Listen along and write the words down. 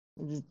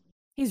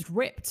He's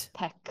ripped.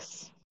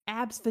 Pecs.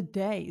 Abs for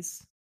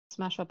days.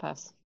 Smash or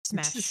pass?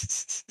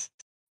 Smash.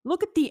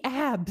 Look at the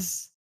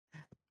abs.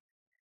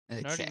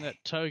 Noting that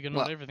toga,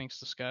 not everything's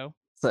to scale.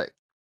 So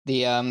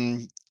the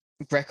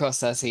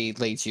Brekos, as he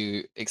leads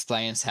you,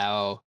 explains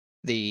how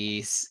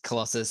the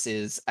Colossus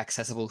is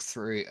accessible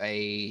through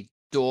a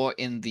door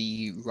in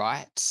the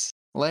right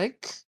leg,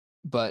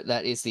 but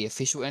that is the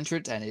official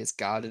entrance and is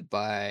guarded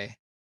by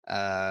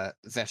a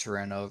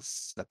veteran of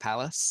the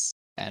palace,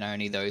 and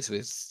only those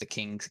with the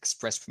king's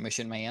express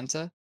permission may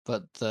enter.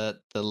 But the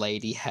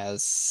lady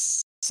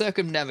has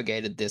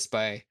circumnavigated this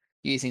by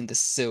using the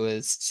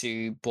sewers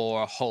to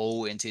bore a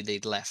hole into the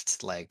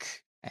left leg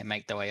and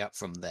make their way up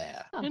from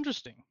there. Oh.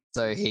 Interesting.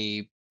 So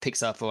he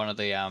picks up one of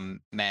the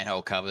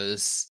manhole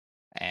covers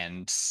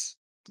and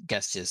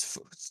gestures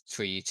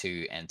for you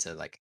to enter,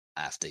 like,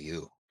 after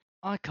you.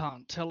 I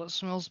can't tell it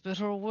smells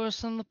better or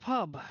worse than the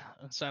pub.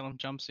 And Salem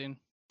jumps in.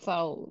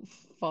 Foul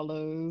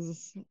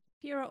follows.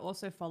 Pyrrha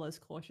also follows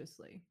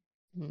cautiously.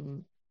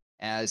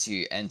 As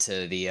you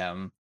enter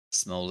the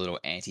small little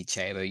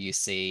antechamber, you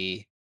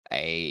see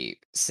a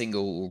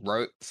single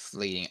rope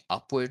leading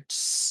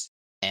upwards,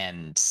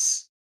 and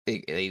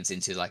it leads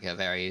into like a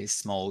very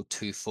small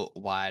 2-foot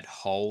wide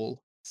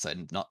hole. So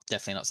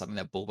definitely not something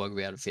that Bulldog will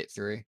be able to fit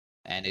through.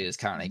 And it is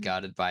currently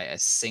guarded by a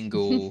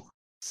single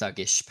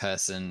thuggish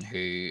person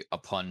who,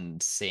 upon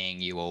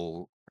seeing you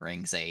all,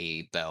 rings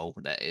a bell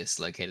that is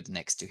located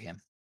next to him.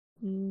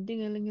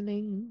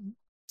 Ding-a-ling-a-ling.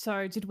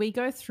 So did we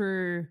go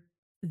through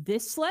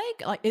this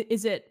leg? Like,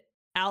 is it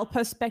our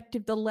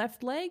perspective, the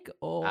left leg,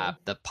 or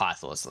The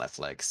Pythor's left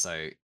leg.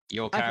 So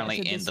you're Okay, currently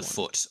so in this the one.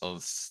 foot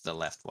of the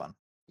left one.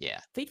 Yeah.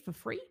 feet for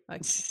free?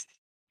 Okay.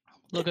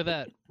 Look at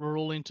that. We're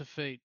all into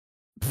feet.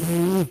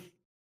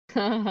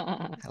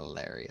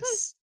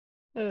 Hilarious.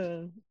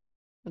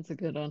 That's a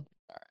good one.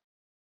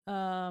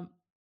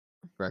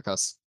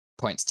 Brekos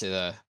points to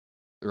the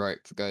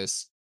rope,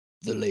 goes,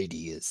 "The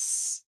lady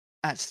is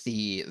at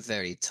the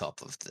very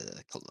top of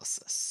the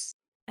Colossus.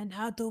 And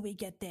how do we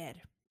get there?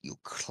 You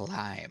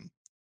climb.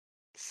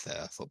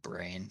 Fur for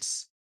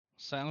brains."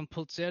 Salem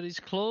puts out his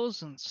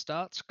claws and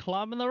starts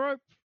climbing the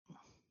rope.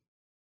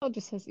 Todd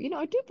just says,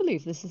 I do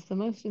believe this is the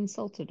most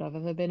insulted I've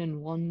ever been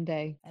in one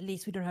day. At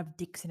least we don't have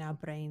dicks in our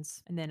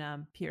brains. And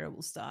then Pyrrha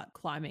will start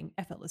climbing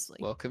effortlessly.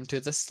 Welcome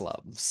to the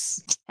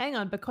slums. Hang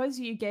on, because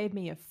you gave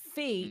me a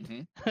feet.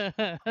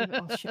 Mhm.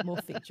 Oh shit, more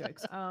feet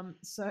jokes.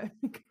 So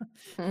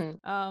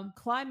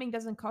climbing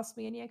doesn't cost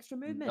me any extra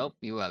movement. Nope,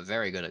 you are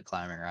very good at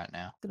climbing right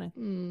now.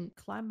 Gonna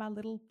climb my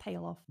little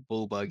tail off.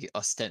 Bulbug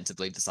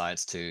ostensibly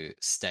decides to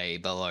stay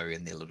below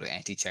in the little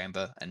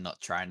antechamber and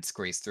not try and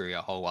squeeze through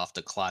a hole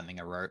after climbing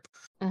a rope.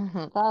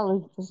 Val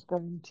is just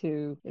going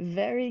to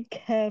very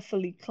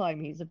carefully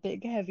climb. He's a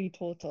big, heavy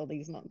turtle.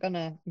 He's not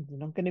gonna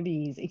be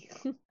easy.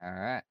 All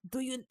right.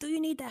 Do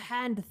you need a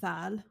hand,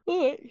 Thal?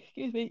 Oh,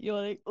 excuse me.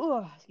 You're like,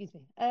 excuse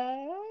me.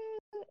 No,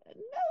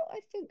 I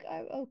think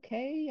I'm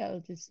okay. I'll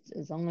just,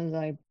 as long as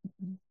I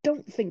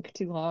don't think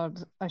too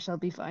hard, I shall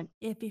be fine.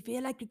 If you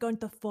feel like you're going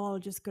to fall,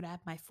 just grab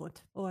my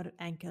foot or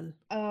ankle.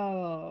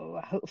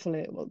 Oh, hopefully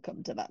it will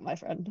come to that, my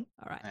friend.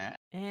 All right. All right.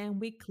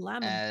 And we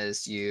climb.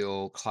 As you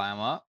all climb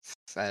up,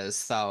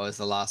 as Thal is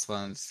the last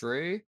one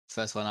through,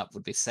 first one up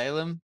would be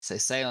Salem. So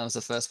Salem is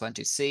the first one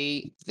to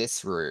see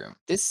this room.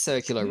 This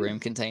circular room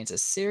contains a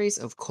series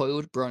of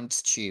coiled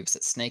bronze tubes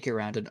that snake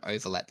around and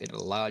overlap in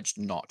a large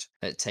knot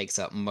that takes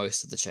up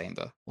most of the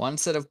chamber. One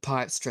set of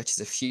pipes stretches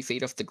a few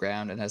feet off the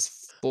ground and has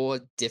 4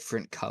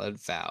 different colored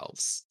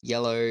valves: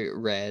 yellow,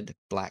 red,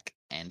 black,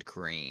 and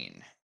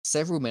green.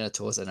 Several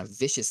minotaurs and a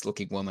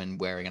vicious-looking woman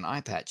wearing an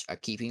eye patch are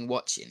keeping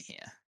watch in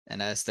here.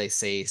 And as they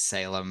see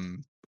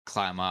Salem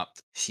climb up,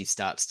 she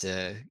starts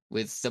to,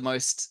 with the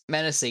most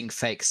menacing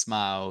fake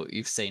smile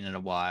you've seen in a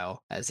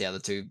while, as the other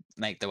two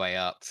make their way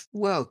up.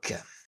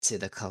 "Welcome to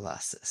the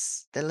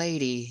Colossus. The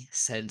lady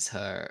sends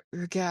her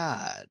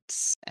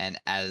regards." And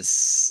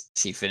as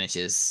she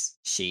finishes,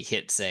 she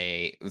hits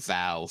a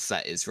valve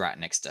that is right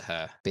next to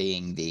her,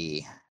 being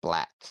the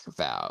black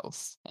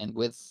valve. And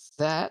with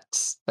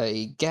that,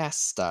 a gas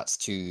starts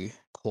to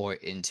pour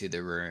into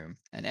the room,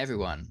 and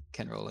everyone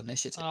can roll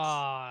initiative.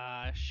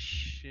 Ah,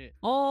 shit.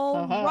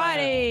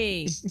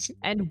 Alrighty.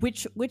 And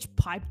which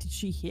pipe did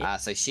she hit?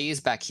 So she's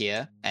back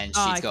here, and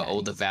Oh, she's got all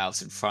okay. the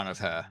valves in front of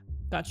her,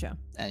 Gotcha.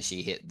 and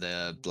she hit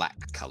the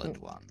black-colored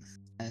one.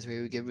 As we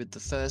would give with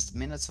the first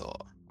Minotaur.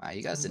 Wow,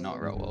 you guys did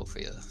not roll well for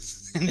your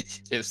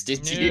initiatives,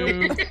 did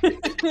you?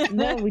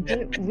 No, we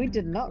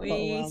did not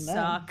roll We well then.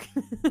 suck.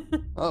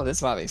 Oh,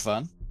 this might be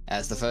fun.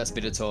 As the first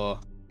Minotaur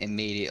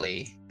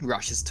immediately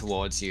rushes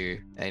towards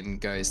you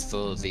and goes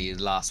for the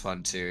last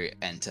one to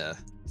enter,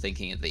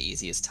 thinking of the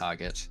easiest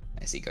target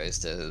as he goes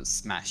to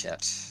smash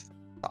at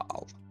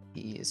Thal.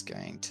 He is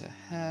going to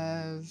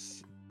have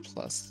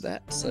plus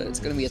that, so it's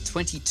going to be a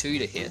 22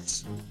 to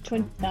hit.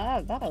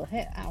 That'll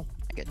hit. Ow.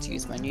 I get to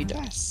use my new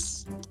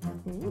dice.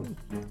 Ooh.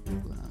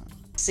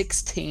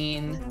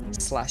 16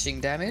 slashing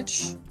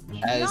damage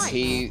as Nice.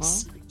 he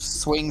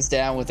swings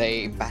down with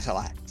a battle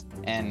axe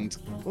and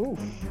Oof.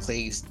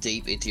 cleaves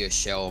deep into your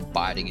shell,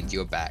 biting into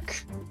your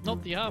back.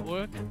 Not the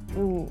artwork.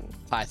 Ooh.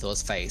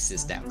 Pythor's face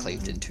is now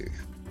cleaved in two.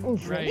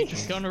 Oof. Rage.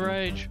 It's gonna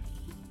rage.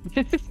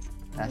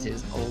 That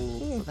is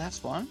all for that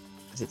one.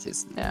 As it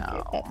is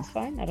now That's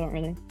fine. I don't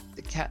really.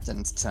 the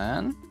captain's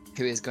turn,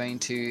 who is going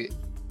to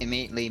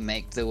immediately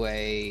make the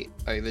way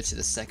over to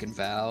the second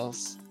valve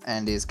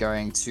and is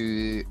going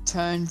to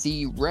turn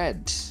the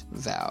red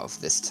valve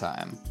this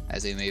time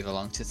as we move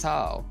along to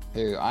Thal,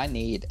 who I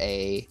need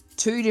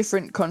two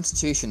different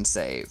constitution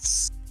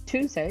saves.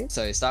 2 saves.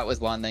 So start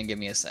with one, then give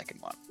me a second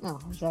one. Oh,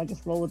 should I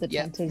just roll with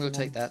Yeah, advantage? we'll and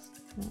take then- that.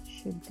 That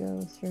should go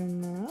through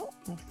now.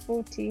 A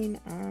 14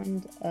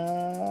 and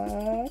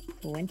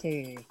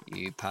 20.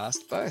 You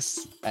passed both.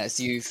 As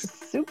you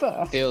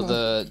Super. feel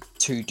the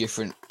two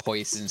different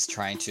poisons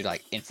trying to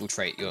like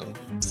infiltrate your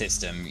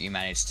system, you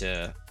manage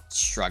to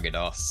shrug it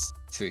off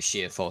through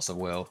sheer force of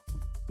will.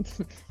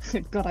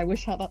 God, I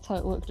wish that's how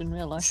it worked in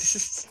real life.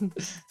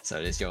 So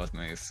it is your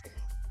move.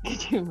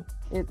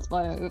 It's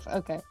my move.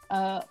 Okay.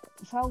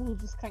 Fowl will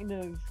just kind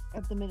of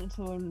at the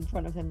Minotaur in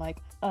front of him, like,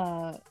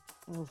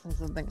 will say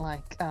something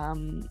like, I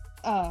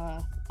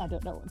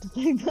don't know what to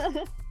say,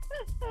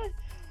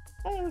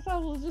 but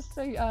Fowl will just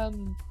say,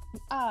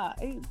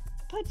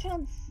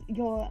 perchance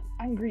you're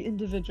angry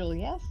individual,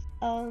 yes?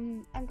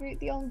 Angry at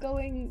the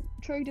ongoing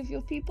trade of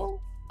your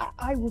people?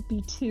 I would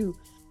be too.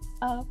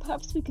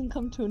 Perhaps we can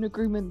come to an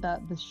agreement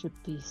that this should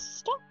be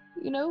stopped.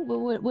 You know,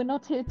 we're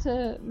not here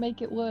to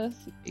make it worse.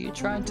 Are you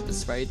trying to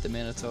persuade the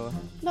Minotaur?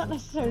 Not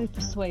necessarily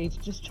persuade,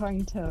 just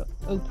trying to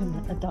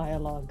open a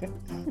dialogue.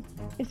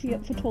 Is he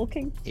up for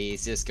talking?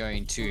 He's just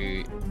going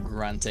to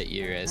grunt at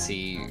you as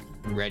he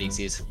readies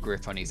his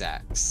grip on his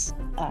axe.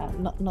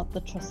 Not the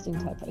trusting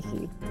type, I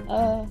see.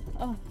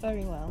 Oh,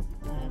 very well.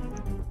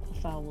 And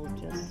Fowl will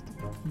just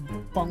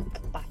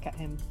bonk back at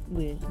him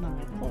with my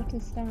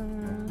quarterstaff.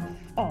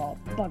 Oh,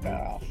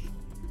 bugger off.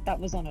 That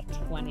was on a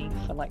 20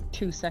 for like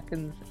 2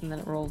 seconds, and then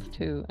it rolled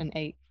to an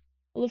 8.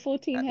 Will the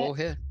 14 That hit? will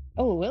hit.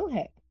 Oh, it will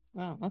hit.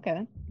 Wow,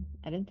 okay.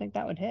 I didn't think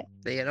that would hit.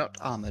 They are not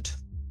armored.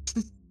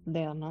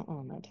 They are not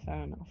armored. Fair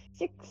enough.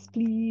 6,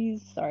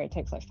 please. Sorry, it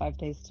takes like 5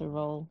 days to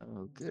roll.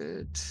 Oh,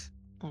 good.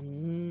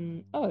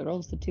 Oh, it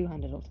rolls the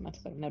 2-handed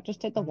automatically. No,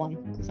 just take the 1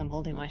 because I'm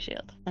holding my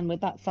shield. And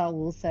with that, Fowl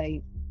will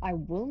say, I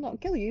will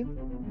not kill you,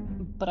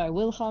 but I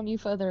will harm you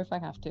further if I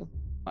have to.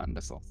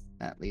 Wonderful.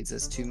 That leads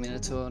us to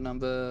Minotaur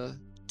number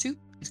 2.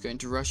 He's going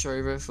to rush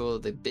over for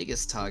the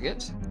biggest target.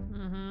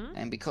 Mm-hmm.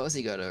 And because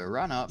he got a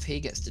run up, he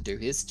gets to do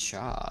his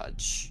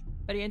charge.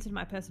 But he entered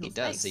my personal He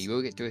does, so space. you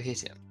will get to hit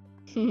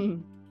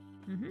him.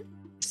 Mm-hmm.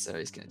 So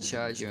he's going to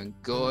charge you and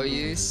gore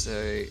you,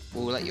 so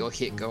we'll let your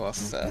hit go off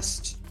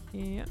first.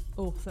 Yeah.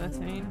 Oh,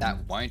 13. That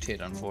won't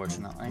hit,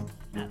 unfortunately.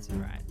 That's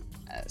right.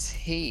 As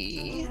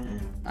he...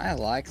 I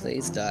like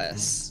these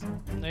dice.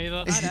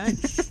 Neither. I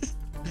don't.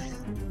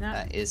 No,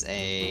 That is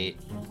a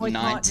Boycott,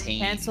 19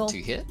 cancel. to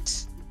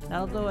hit.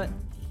 that'll do it.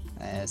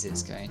 As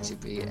it's going to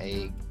be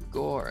a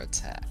gore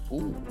attack.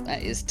 Ooh,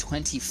 that is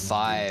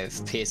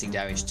 25 piercing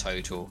damage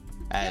total.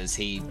 As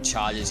he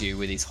charges you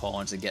with his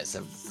horns and gets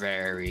a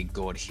very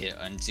good hit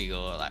onto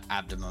your like,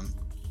 abdomen.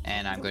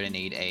 And I'm going to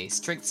need a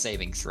strength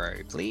saving throw,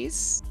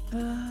 please.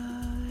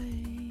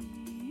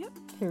 Yep.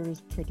 Her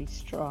is pretty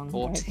strong. right?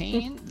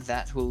 14.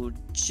 That will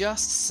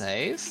just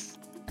save.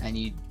 And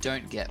you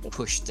don't get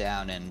pushed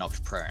down and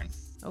knocked prone.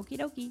 Okie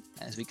dokie.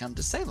 As we come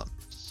to Salem.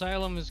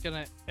 Salem is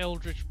gonna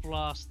Eldritch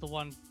Blast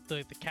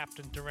the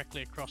captain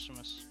directly across from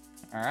us.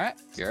 Alright,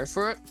 go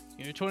for it.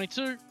 You know,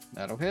 22.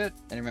 That'll hit.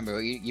 And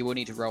remember, you will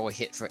need to roll a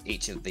hit for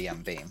each of the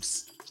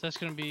beams. So that's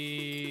gonna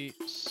be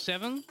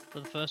 7 for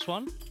the first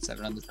one.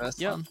 7 on the first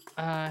Yep. one.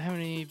 How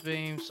many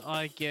beams?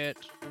 I get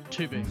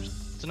 2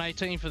 beams. It's an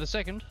 18 for the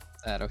second.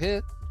 That'll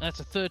hit. That's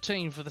a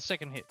 13 for the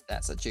second hit.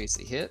 That's a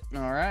juicy hit.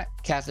 Alright.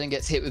 Catherine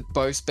gets hit with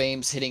both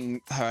beams,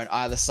 hitting her on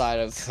either side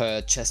of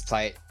her chest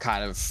plate,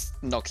 kind of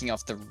knocking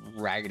off the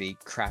raggedy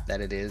crap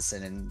that it is,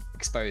 and then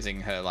exposing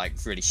her, like,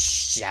 really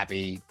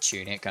shabby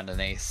tunic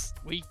underneath.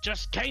 We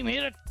just came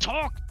here to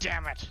talk,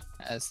 damn it!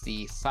 As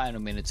the final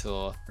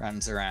Minotaur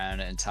runs around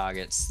and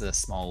targets the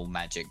small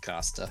magic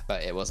caster.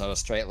 But it was on a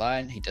straight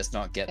line, he does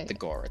not get the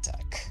gore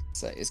attack.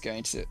 So he's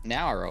going to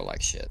now roll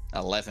like shit.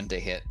 11 to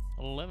hit.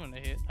 11 to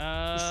hit.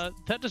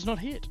 That does not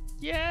hit.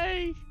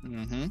 Yay!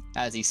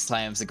 As he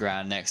slams the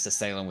ground next to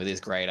Salem with his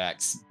great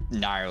axe,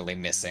 narrowly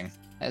missing.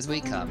 As we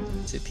come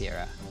to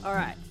Pyrrha. All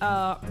right.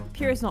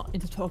 Pyrrha's not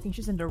into talking.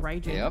 She's into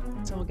raging. Yep.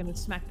 So we're going to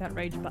smack that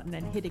rage button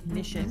and hit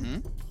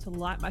ignition to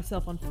light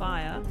myself on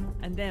fire.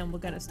 And then we're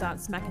going to start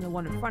smacking the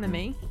one in front of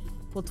me.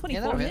 Well,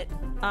 24 that'll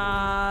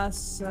hit.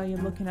 So you're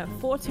looking at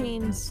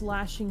 14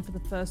 slashing for the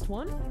first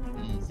one.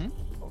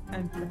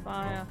 And for the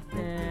fire,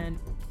 then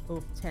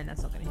 10.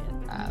 That's not going to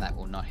hit. That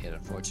will not hit,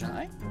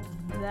 unfortunately.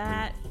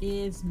 That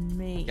is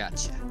me.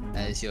 Gotcha.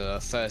 As your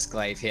first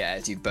glaive hit,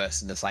 as you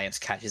burst into flames,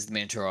 catches the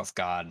Minotaur off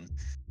guard and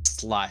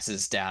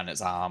slices down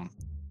its arm,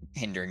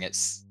 hindering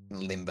its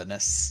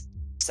limberness.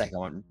 Second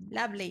one,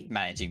 Lovely.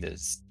 managing to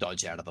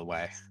dodge out of the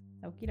way.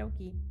 Okie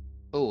dokie.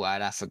 Oh,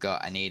 I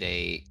forgot. I need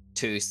a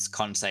two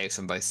con saves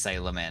from both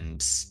Salem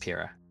and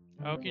Pyrrha.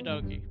 Okie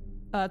dokie.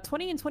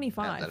 20 and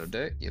 25. That'll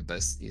do.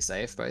 You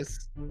save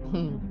both.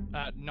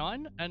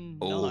 9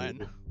 and Ooh.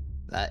 9.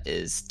 That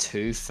is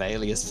 2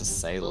 failures for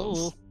Salem.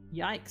 Ooh.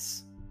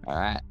 Yikes.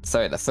 Alright,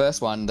 so the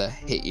first one to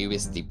hit you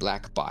is the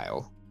black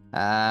bile.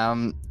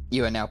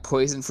 You are now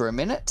poisoned for a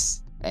minute,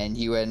 and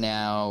you are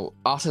now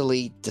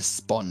utterly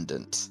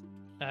despondent.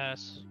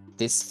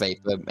 This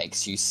vapor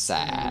makes you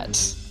sad.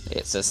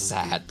 It's a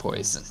sad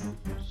poison.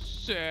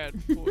 Sad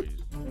poison.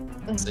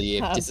 So you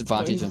have Sad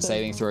disadvantage on poison.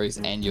 saving throws,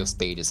 and your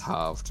speed is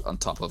halved on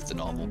top of the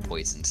normal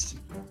poisoned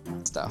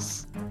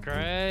stuff.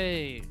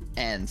 Great.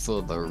 And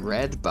for the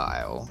red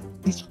bile,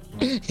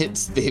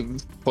 it's the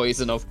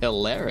poison of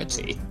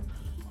hilarity.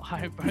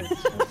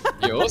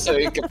 You're also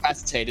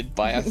incapacitated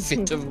by a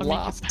fit of I'm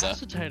laughter.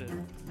 incapacitated.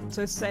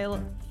 So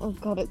Salem. Oh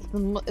god, it's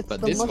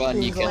But the this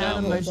one you mushrooms can, all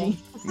over emoji.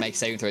 the- Make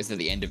saving throws at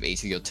the end of each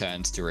of your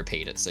turns to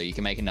repeat it. So you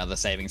can make another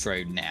saving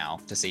throw now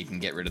to see if you can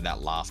get rid of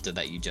that laughter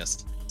that you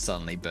just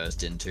suddenly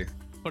burst into.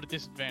 But at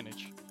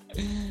disadvantage.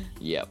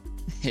 Yep.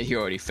 You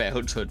already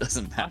failed, so it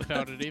doesn't I matter.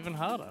 found it even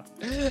harder.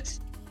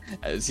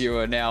 As you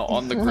are now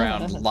on the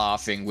ground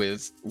laughing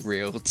with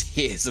real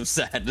tears of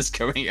sadness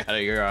coming out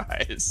of your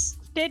eyes.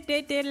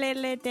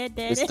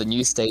 It's the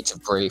new stage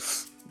of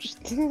grief.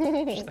 Just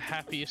the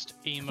happiest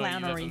emo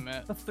you've ever Clownery.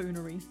 met.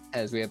 Buffoonery.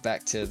 As we are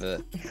back to the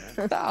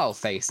Thal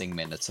facing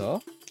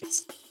Minotaur.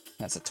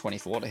 That's a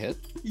 24 to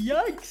hit.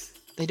 Yikes.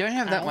 They don't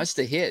have that Ow. much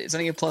to hit. It's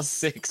only a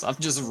 +6. I'm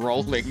just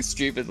rolling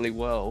stupidly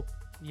well.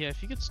 Yeah,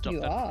 if you could stop You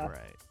that, are. would be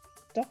great.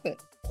 Stop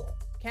it.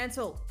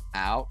 Cancel.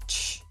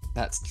 Ouch.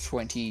 That's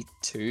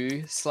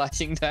 22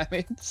 slashing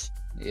damage.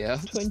 Yeah.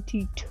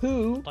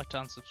 22. I'd like to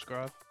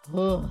unsubscribe.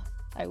 Ugh.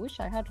 I wish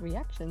I had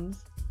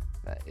reactions.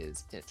 That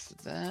is it for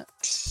that.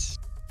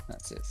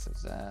 That's it for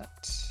that.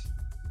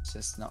 It's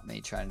just not me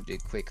trying to do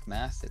quick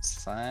math.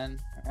 It's fine.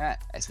 Alright,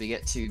 as we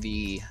get to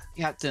the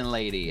captain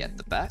lady at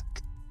the back,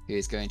 who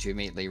is going to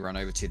immediately run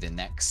over to the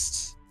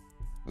next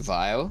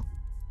vial,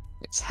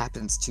 which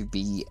happens to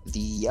be the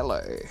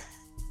yellow.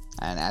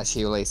 And as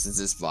she releases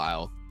this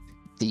vial,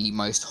 the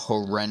most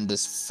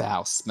horrendous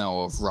foul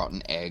smell of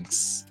rotten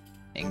eggs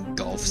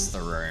engulfs the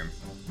room.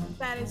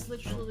 That is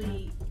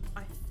literally.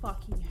 I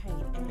fucking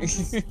hate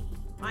eggs.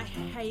 I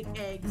hate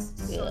eggs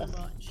so Ugh.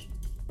 much.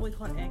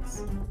 Boycott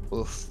eggs.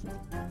 Oof.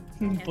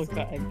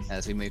 Boycott eggs.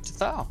 As we move to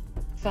Thal.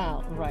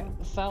 Thal, right.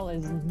 Thal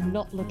is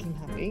not looking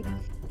happy.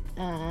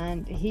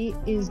 And he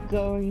is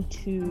going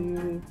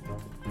to...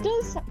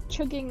 Does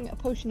chugging a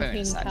potion of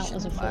healing Bonus count action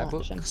as a in full my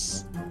action?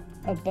 books.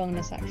 A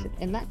bonus action.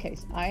 In that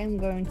case, I am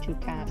going to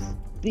cast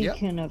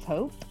Beacon of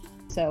Hope.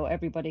 So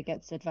everybody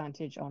gets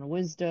advantage on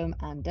wisdom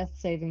and death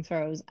saving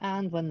throws.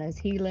 And when there's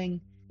healing,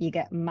 you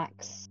get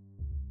max...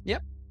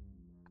 Yep.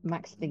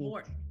 Max thingy.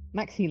 More.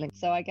 Max healing.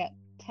 So I get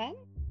 10?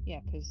 Yeah,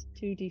 because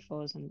 2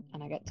 d4s and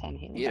I get 10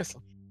 healing.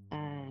 Beautiful.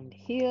 And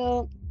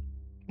heal.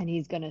 And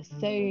he's gonna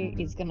say,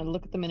 he's gonna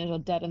look at the Minotaur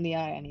dead in the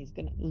eye, and he's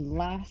gonna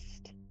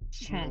last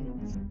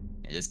chance.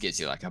 It just gives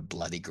you like a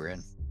bloody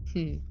grin.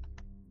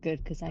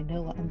 Good, because I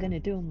know what I'm gonna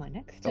do on my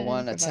next The turn.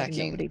 one providing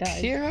attacking nobody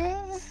dies.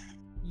 Pyrrha.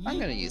 I'm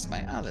gonna use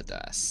my other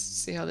dice.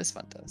 See how this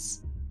one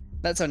does.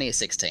 That's only a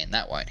 16.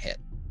 That won't hit.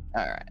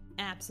 Alright.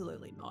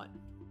 Absolutely not.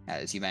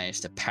 As you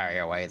manage to parry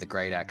away the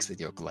great axe with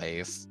your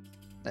glaive.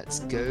 Let's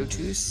go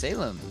to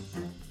Salem.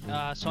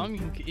 So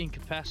I'm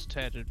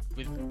incapacitated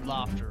with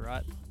laughter,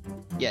 right?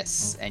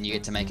 Yes, and you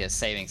get to make a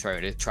saving throw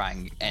to try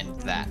and end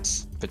that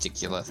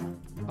particular.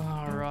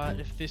 Alright,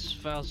 if this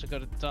fails, I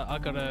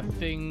got a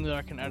thing that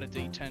I can add a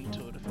d10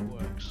 to it if it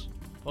works.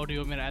 Or do you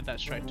want me to add that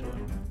straight to it?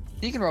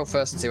 You can roll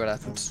first and see what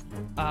happens.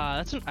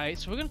 That's an 8,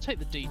 so we're gonna take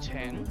the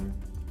d10.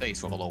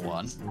 Please roll a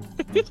 1.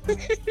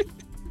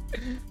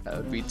 That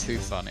would be too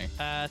funny.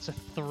 It's a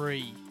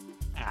 3.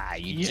 Ah,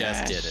 you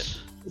just did it.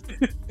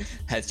 it.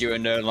 As you are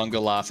no longer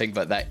laughing,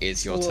 but that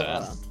is your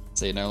turn. Whoa.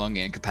 So you're no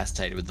longer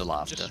incapacitated with the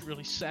laughter. Just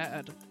really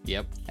sad.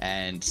 Yep.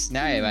 And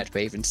now you're about to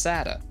be even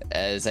sadder,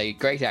 as a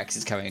great axe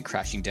is coming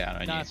crashing down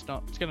on No, you. it's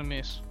not. It's gonna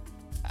miss.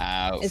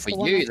 It's For the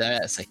one you,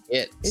 that- that's a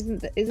hit.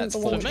 Isn't That's the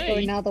one for that's me.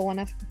 going now the one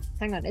after?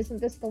 Hang on, isn't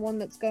this the one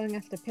that's going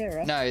after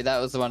Pyrrha? No, that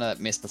was the one that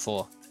missed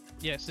before.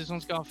 Yes, this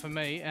one's going for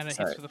me, and it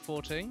So- hits for the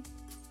 14.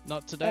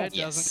 Not today, it doesn't,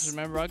 Yes. because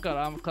remember, I got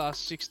armor class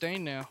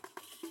 16 now.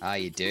 Ah,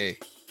 you do.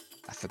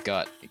 I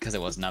forgot, because it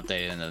wasn't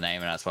updated in the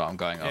name, and that's what I'm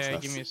going off Yeah,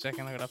 of. give me a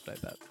second, I gotta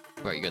update that.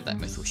 Well, you got that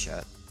mythical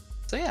shirt.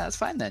 So yeah, that's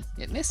fine then.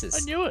 It I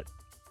misses. knew it!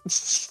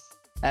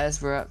 As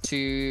we're up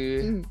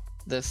to Mm.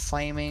 the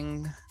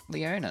flaming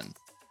Leonin.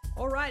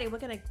 Alrighty, we're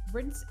gonna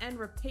rinse and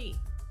repeat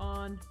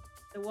on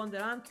the one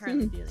that I'm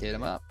currently dealing Hit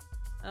him up.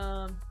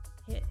 with.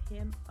 Hit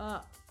him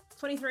up.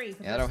 23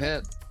 for Yeah, that'll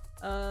hit.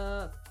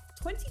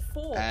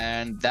 24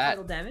 And that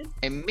total damage.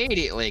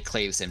 immediately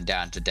cleaves him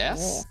down to death.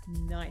 Oh.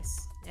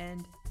 Nice.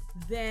 And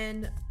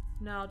then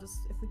now just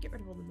if we get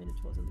rid of all the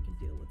minotaurs, then we can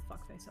deal with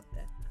fuckface up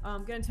there.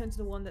 I'm gonna turn to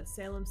the one that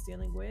Salem's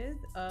dealing with.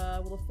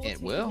 Will a 14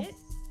 It will. hit?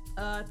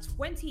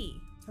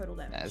 20 total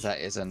damage. As that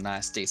is a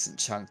nice decent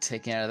chunk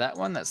taken out of that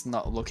one. That's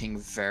not looking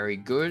very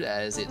good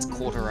as its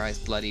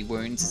cauterized bloody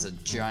wounds is a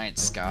giant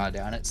scar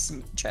down its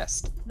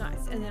chest.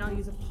 Nice. And then I'll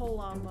use a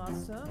Polearm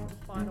Master,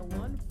 the final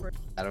one, for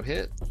That'll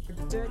hit.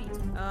 a dirty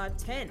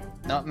 10.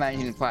 Not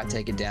managing to quite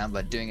take it down,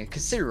 but doing a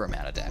considerable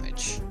amount of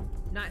damage.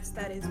 Nice,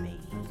 that is me.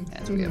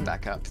 As we get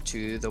back up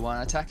to the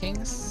one attacking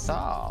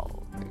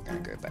Thal. We're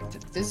going to go back to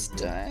this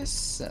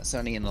dice. That's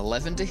only an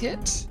 11 to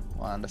hit.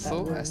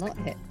 Wonderful. That will not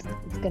hit.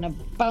 It's gonna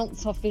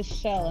bounce off his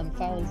shell, and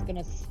Fowl is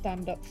gonna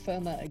stand up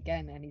firmer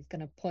again, and he's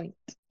gonna point.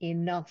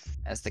 Enough.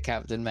 As the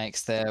captain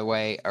makes their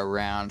way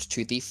around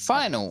to the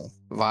final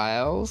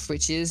vial,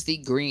 which is the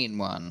green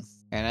one.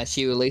 And as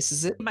she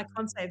releases it, My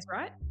con saves,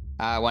 right?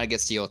 when it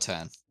gets to your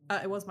turn.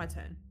 It was my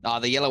turn.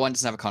 The yellow one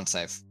doesn't have a con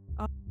save.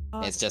 Oh,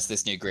 It's just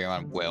this new green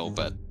one will,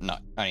 but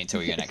not only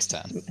until your next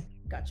turn.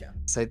 gotcha.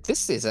 So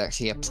this is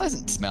actually a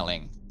pleasant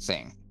smelling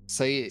thing.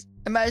 So you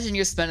imagine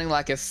you're spending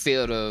like a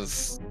field of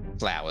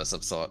flowers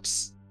of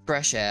sorts,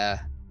 fresh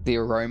air, the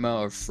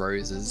aroma of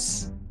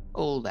roses,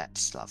 all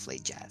that lovely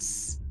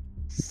jazz.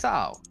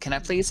 So, can I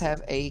please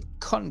have a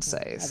con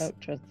save? I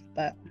don't trust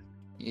that.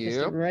 Just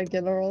a Yep,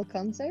 regular old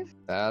con save.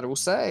 that'll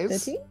save.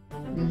 13?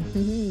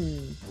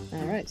 Mm-hmm.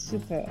 Alright,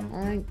 super.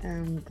 I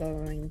am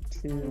going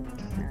to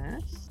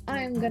cast. I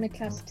am going to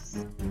cast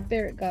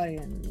Spirit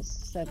Guardians.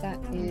 So that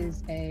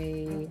is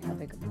a. How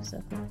big of a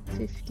circle?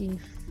 15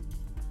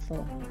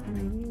 foot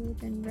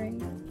within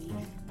range?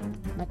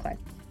 Not quite.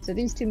 So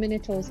these two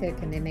Minotaurs here,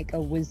 can they make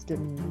a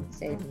wisdom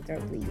saving throw,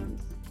 please?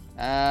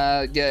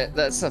 Yeah,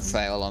 that's a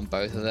fail on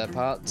both of their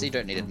parts. You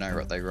don't need to know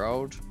what they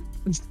rolled.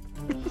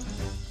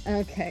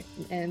 Okay,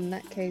 in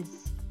that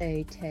case,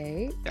 they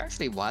take. They're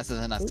actually wiser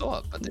than I Ooh.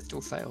 thought, but they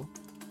still fail.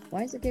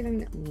 Why is it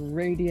giving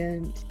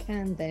Radiant?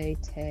 Can they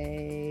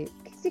take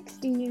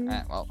 16?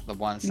 Well, the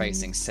one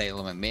facing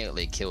Salem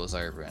immediately kills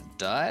over and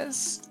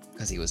dies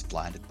because he was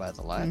blinded by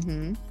the light.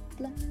 Mm-hmm.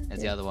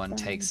 As the other one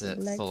takes it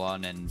full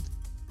on and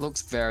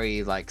looks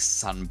very like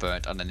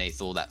sunburnt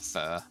underneath all that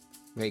fur.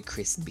 Very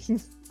crispy.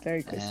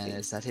 Very crispy. And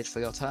is that it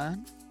for your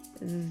turn?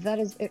 That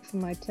is it for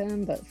my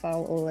turn, but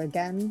Fowl will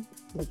again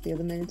look the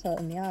other Minotaur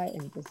in the eye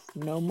and just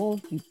no more.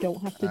 You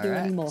don't have to do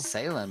Alright, any more.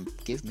 Salem,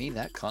 give me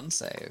that con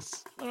save.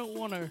 I don't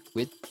want to.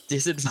 With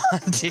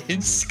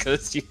disadvantage,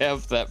 because you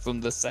have that from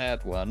the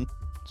sad one.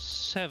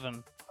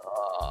 7.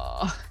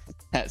 Oh,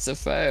 that's a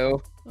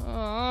fail.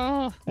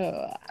 Oh,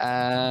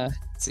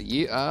 So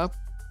you are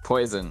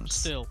poisoned.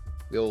 still.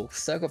 We'll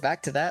circle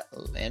back to that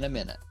in a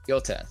minute. Your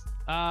turn.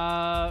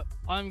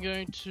 I'm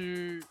going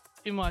to,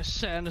 in my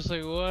sadness,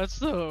 like, what's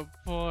the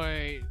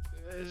point?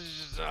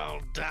 I'll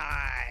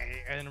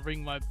die. And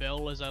ring my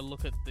bell as I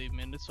look at the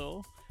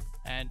Minotaur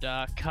and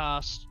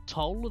cast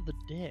Toll of the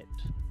Dead.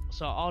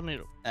 So I'll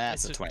need.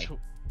 That's it's a 20.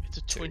 It's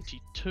a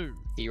 22.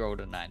 He rolled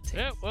a 19.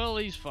 Yeah, well,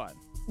 he's fine.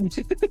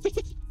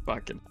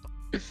 Fucking.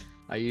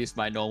 I used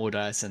my normal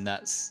dice and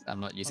I'm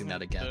not using I'm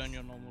that gonna again. Burn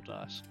your normal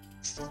dice.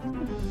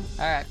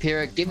 Alright,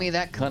 Pyrrha, give me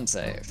that con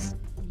save.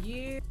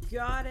 You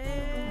got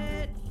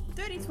it.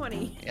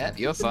 30-20. Yep,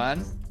 you're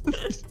fine.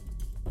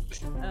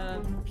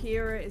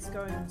 Pyrrha is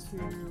going to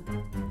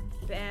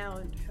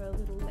bound her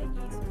little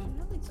leggies.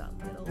 Her legs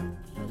aren't little.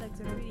 Her legs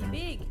are pretty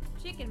big.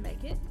 She can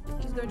make it.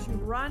 She's going to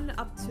run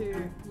up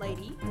to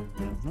Lady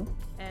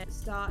and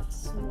start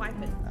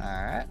swiping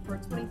Alright, for a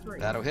 23.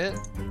 that'll hit.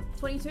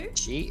 22?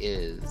 She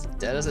is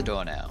dead as a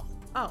doornail.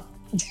 Oh.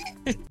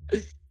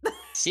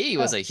 She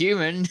was a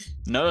human,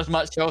 not as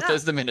much health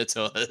as the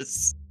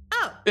Minotaurs.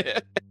 Oh.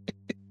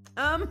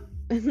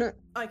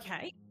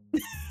 Okay.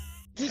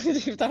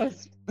 that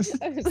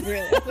was really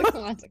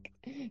anticlimactic.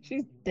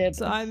 She's dead.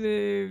 So I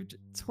moved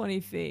 20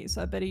 feet,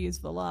 so I better use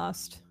the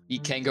last. You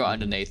can go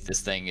underneath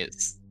this thing.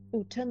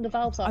 Oh, turn the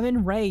valves off. I'm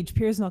in rage.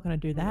 Pyrrha's not going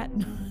to do that.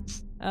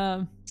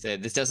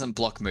 This doesn't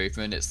block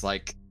movement. It's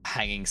like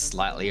hanging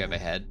slightly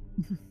overhead.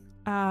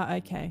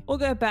 Okay. We'll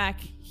go back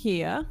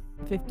here,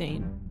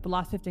 15, the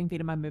last 15 feet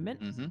of my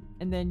movement,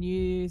 and then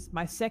use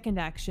my second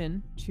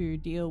action to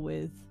deal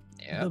with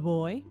the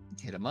boy.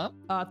 Hit him up.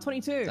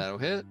 22. That'll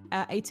hit.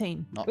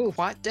 18. Not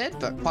quite dead,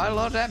 but quite a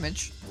lot of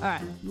damage. All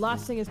right.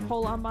 Last thing is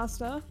Polearm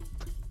Master.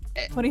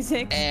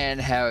 26.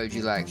 And how would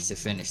you like to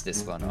finish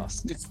this one off?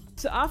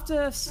 So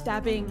after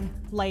stabbing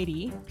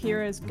Lady,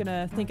 Pyrrha's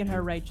gonna think in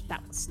her rage,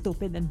 that was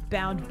stupid, then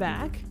bound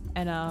back.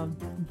 And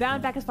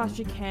bound back as fast as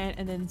she can,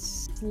 and then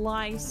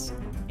slice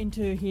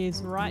into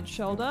his right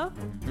shoulder,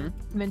 and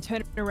then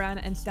turn it around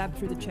and stab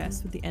through the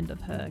chest with the end of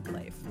her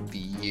glaive.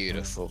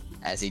 Beautiful.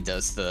 As he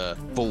does the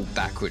full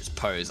backwards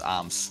pose,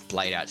 arms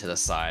splayed out to the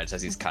sides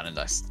as he's kind of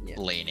just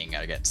leaning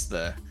against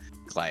the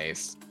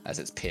glaive as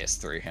it's pierced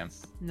through him.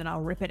 And then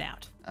I'll rip it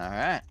out. All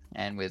right.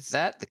 And with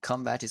that, the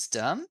combat is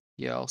done.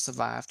 You all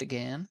survived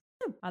again.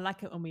 I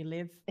like it when we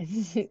live.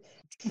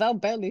 Val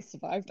barely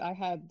survived. I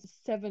had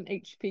 7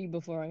 HP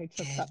before I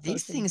took that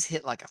These potion. things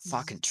hit like a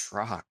fucking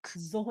truck.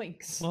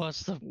 Zoinks.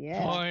 What's the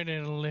Yeah. point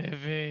in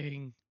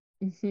living?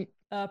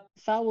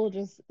 Val will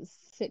just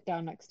sit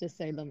down next to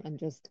Salem and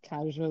just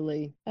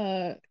casually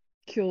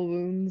cure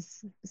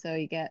wounds. So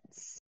he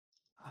gets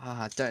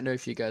I don't know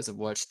if you guys have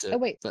watched it, Oh,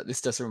 wait. but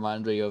this does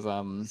remind me of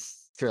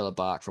Thriller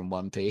Bark from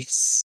One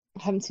Piece.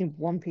 I haven't seen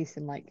One Piece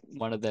in like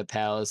One of their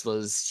powers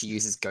was she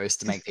uses ghosts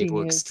to make 15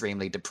 people years.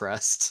 extremely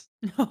depressed.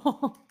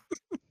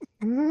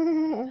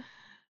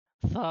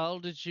 Thal,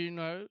 did you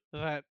know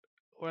that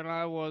when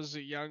I was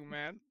a young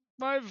man,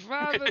 my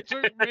father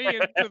took me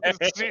into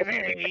the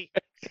city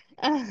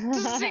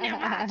to sing a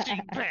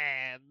marching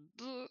band?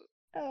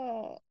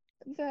 Oh,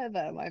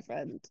 there, my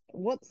friend.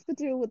 What's the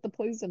deal with the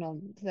poison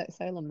on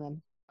Salem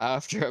then?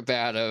 After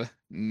about a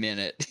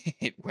minute,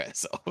 it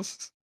wears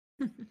off.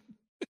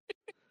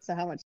 So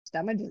how much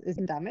damage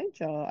isn't damage,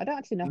 or I don't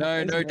actually know. How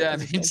No, poison no works in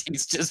this damage. game.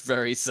 He's just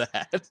very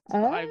sad.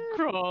 I'm Ah,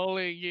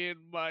 crawling in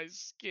my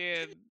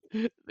skin.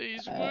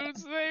 These Uh,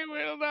 wounds, they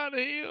will not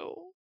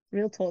heal.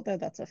 real talk though,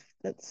 that's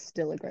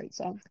still a great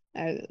song.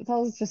 I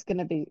was just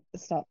gonna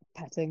start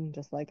petting,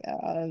 just like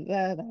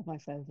there, my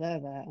friend,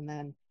 there, and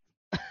then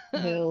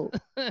he'll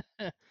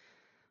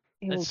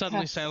And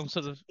suddenly cast... Salem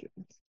sort of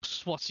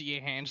swats at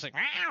your hands like,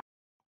 "Meow."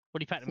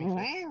 What are you patting me for?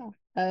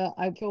 Wow.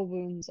 I cure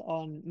wounds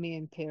on me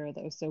and Pyrrha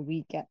though, so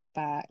we get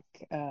back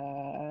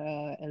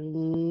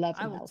 11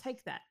 I will health.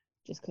 take that.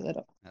 Just because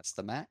I That's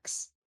the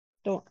max.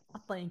 don't.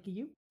 Thank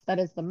you. That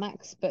is the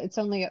max, but it's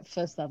only at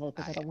first level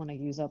because Ah, I yeah. don't want to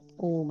use up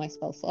all my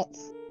spell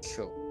slots.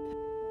 Cool.